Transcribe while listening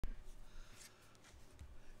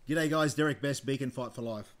G'day guys, Derek Best, Beacon Fight for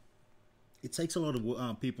Life. It takes a lot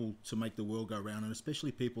of people to make the world go round, and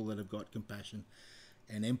especially people that have got compassion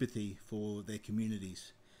and empathy for their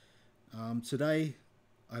communities. Today,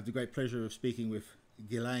 I have the great pleasure of speaking with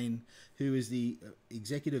Ghylene, who is the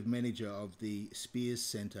Executive Manager of the Spiers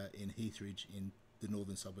Centre in Heathridge in the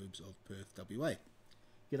northern suburbs of Perth, WA.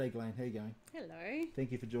 G'day Ghylene, how are you going? Hello.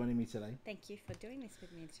 Thank you for joining me today. Thank you for doing this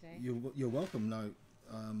with me today. You're welcome. No,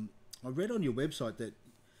 I read on your website that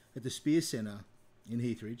at the Spiers Centre in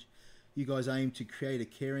Heathridge, you guys aim to create a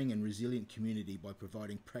caring and resilient community by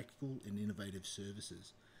providing practical and innovative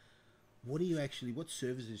services. What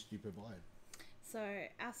services do you provide? So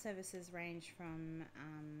our services range from,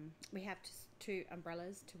 we have two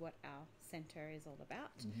umbrellas to what our centre is all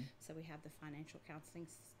about. Mm-hmm. So we have the financial counselling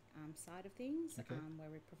side of things, Okay. where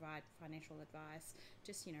we provide financial advice,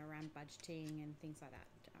 just, around budgeting and things like that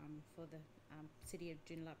for the City of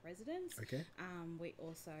Joondalup residents. Okay. We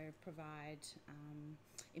also provide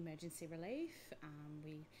emergency relief.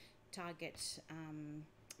 We target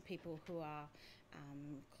people who are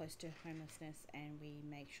close to homelessness, and we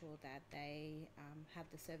make sure that they have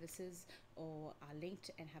the services or are linked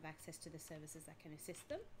and have access to the services that can assist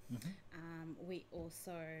them. Mm-hmm. We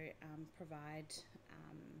also provide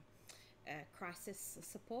crisis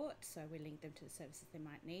support, so we link them to the services they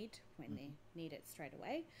might need when they need it straight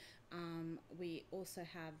away. We also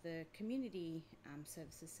have the community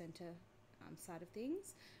services centre side of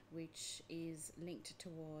things, which is linked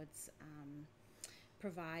towards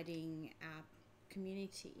providing our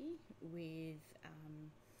community with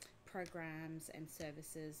programs and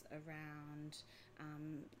services around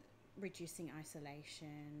reducing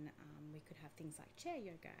isolation. We could have things like chair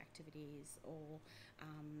yoga activities, or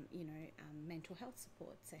mental health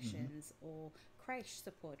support sessions, or creche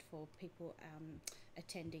support for people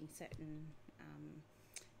attending certain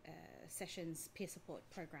sessions, peer support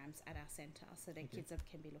programs at our centre, so their kids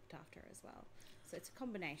can be looked after as well. So it's a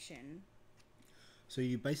combination. So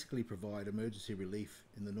you basically provide emergency relief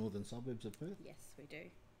in the northern suburbs of Perth? Yes, we do.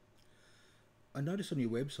 I noticed on your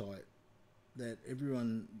website that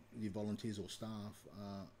everyone, your volunteers or staff,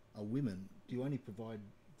 are women. Do you only provide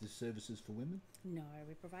the services for women? No,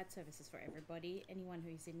 we provide services for everybody, anyone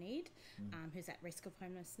who's in need, who's at risk of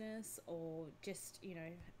homelessness, or just,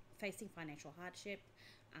 facing financial hardship,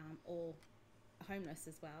 or homeless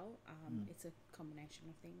as well. It's a combination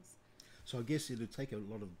of things. So I guess it'll take a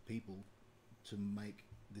lot of people to make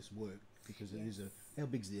this work, because it is how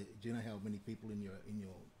big's do you know how many people in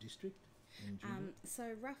your district? So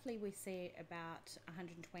roughly we see about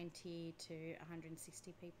 120 to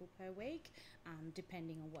 160 people per week,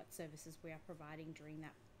 depending on what services we are providing during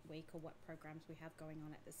that week, or what programs we have going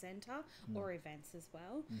on at the centre, or events as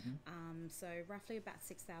well. So roughly about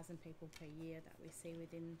 6,000 people per year that we see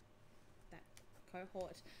within that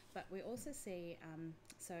cohort. But we also see,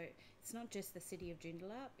 so it's not just the City of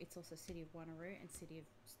Joondalup, it's also City of Wanneroo and City of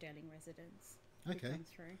Stirling residents who come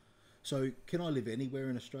through. So can I live anywhere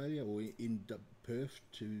in Australia or in Perth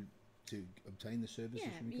to obtain the services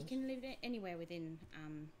from you guys? You can live anywhere within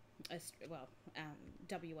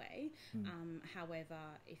WA. However,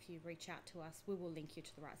 if you reach out to us, we will link you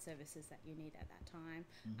to the right services that you need at that time.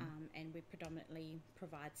 And we predominantly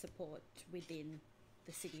provide support within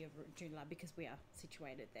the City of Joondalup because we are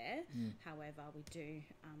situated there. However, we do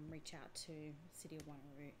reach out to City of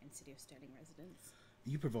Wanneroo and City of Stirling residents.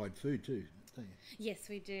 You provide food too, don't you? Yes,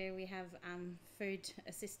 we do. We have food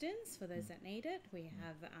assistance for those that need it. We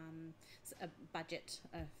have a budget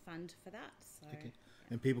fund for that. So,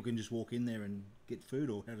 And people can just walk in there and get food,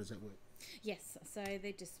 or how does that work? Yes, so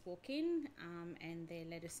they just walk in and they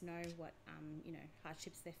let us know what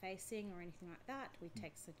hardships they're facing or anything like that. We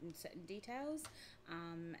take certain details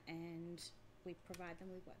and we provide them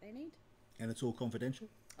with what they need. And it's all confidential?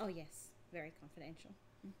 Oh yes, very confidential.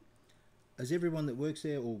 Is everyone that works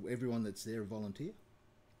there, or everyone that's there, a volunteer?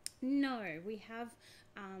 No, we have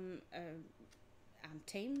a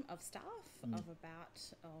team of staff of about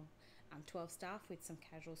 12 staff with some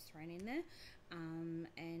casuals thrown in there,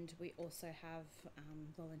 and we also have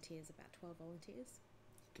volunteers, about 12 volunteers.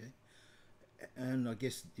 Okay. And I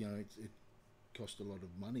guess it costs a lot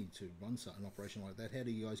of money to run an operation like that. How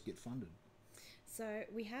do you guys get funded? So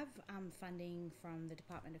we have funding from the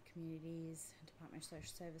Department of Communities, Department of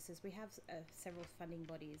Social Services. We have several funding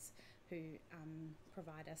bodies who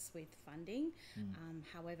provide us with funding.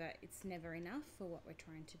 However, it's never enough for what we're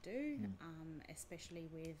trying to do, especially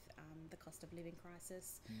with the cost of living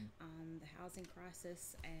crisis, the housing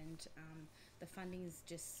crisis, and the funding is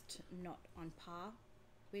just not on par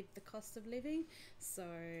with the cost of living. So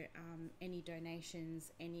any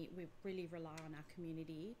donations, we really rely on our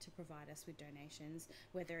community to provide us with donations,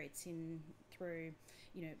 whether it's through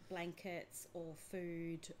blankets or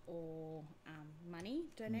food or money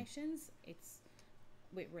donations.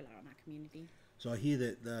 We rely on our community. So I hear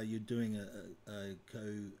that you're doing a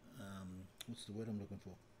what's the word I'm looking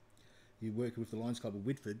for? You work with the Lions Club of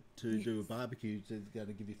Whitford to do a barbecue to go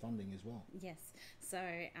to give you funding as well. Yes. So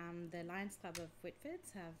the Lions Club of Whitford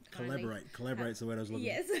have Collaborate's the word I was looking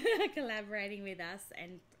for. Yes, collaborating with us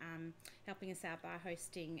and helping us out by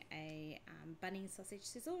hosting a Bunnings sausage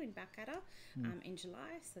sizzle in Balcatta in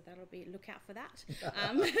July. So look out for that.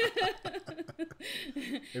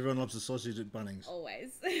 Everyone loves the sausage at Bunnings.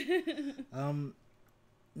 Always.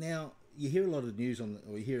 Now you hear a lot of news on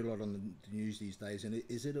the news these days, and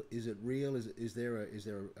is it real? Is there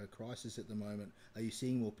a crisis at the moment? Are you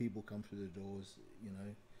seeing more people come through the doors?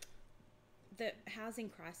 The housing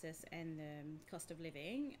crisis and the cost of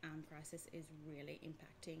living crisis is really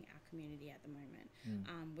impacting our community at the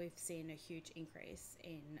moment. We've seen a huge increase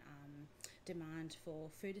in demand for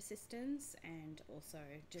food assistance and also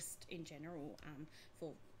just in general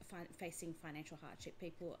for facing financial hardship.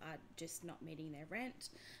 People are just not meeting their rent.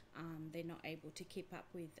 They're not able to keep up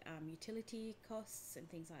with utility costs and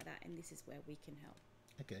things like that, and this is where we can help.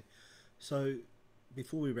 Okay, so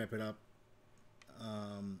before we wrap it up,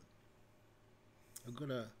 I'm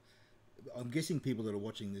guessing people that are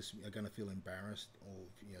watching this are going to feel embarrassed or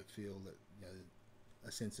feel that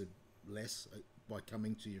a sense of less by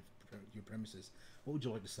coming to your premises. What would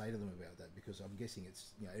you like to say to them about that? Because I'm guessing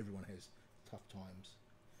it's everyone has tough times,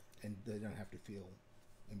 and they don't have to feel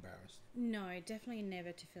embarrassed. No, definitely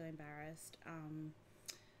never to feel embarrassed.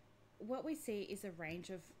 What we see is a range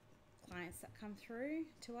of clients that come through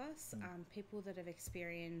to us, people that have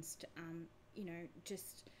experienced,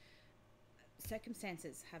 just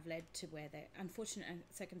circumstances have led to where unfortunate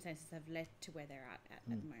circumstances have led to where they're at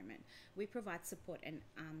the moment. We provide support and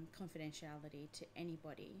confidentiality to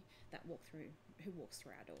anybody who walks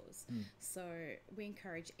through our doors. So we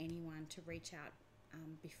encourage anyone to reach out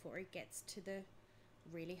before it gets to the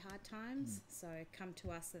really hard times. So come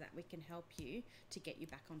to us so that we can help you to get you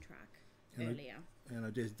back on track earlier. And I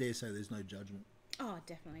dare say there's no judgment. Oh,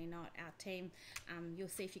 definitely not. Our team, you'll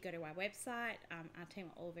see if you go to our website, our team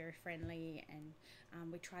are all very friendly, and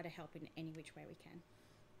we try to help in any which way we can.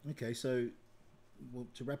 Okay, so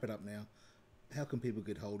to wrap it up now, how can people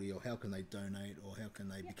get hold of you, or how can they donate, or how can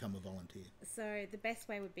they become a volunteer? So the best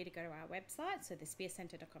way would be to go to our website, so the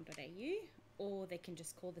spierscentre.com.au, or they can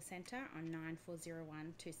just call the centre on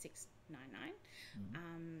 9401 2699.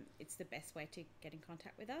 It's the best way to get in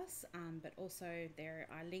contact with us, but also there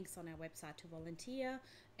are links on our website to volunteer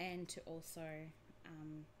and to also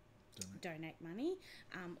donate money,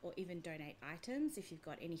 or even donate items if you've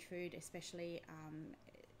got any food, especially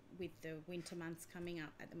with the winter months coming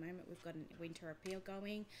up. At the moment we've got a winter appeal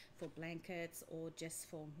going for blankets or just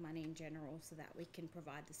for money in general, so that we can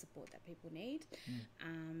provide the support that people need.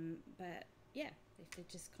 But yeah, if they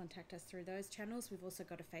just contact us through those channels. We've also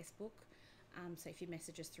got a Facebook, so if you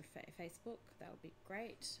message us through Facebook, that would be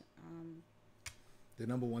great. The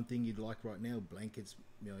number one thing you'd like right now, blankets,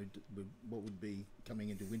 what would be coming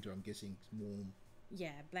into winter? I'm guessing it's warm.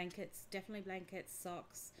 Yeah, blankets, definitely blankets,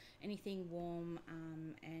 socks, anything warm,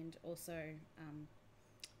 and also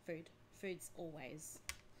food. Food's always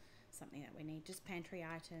something that we need. Just pantry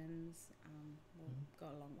items will go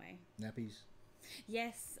a long way. Nappies?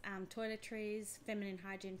 Yes, toiletries, feminine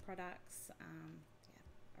hygiene products,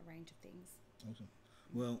 a range of things. Awesome.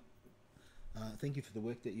 Well, thank you for the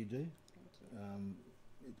work that you do. Thank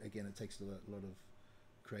you. Again, it takes a lot of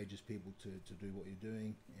courageous people to do what you're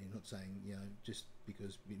doing, and you're not saying just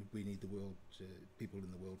because we need people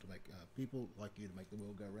in the world to make people like you to make the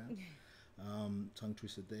world go round. Tongue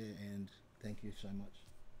twisted there, and thank you so much.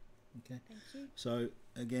 Okay. Thank you. So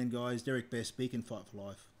again, guys, Derek Best, Speak and Fight for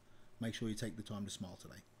Life. Make sure you take the time to smile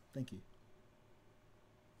today. Thank you.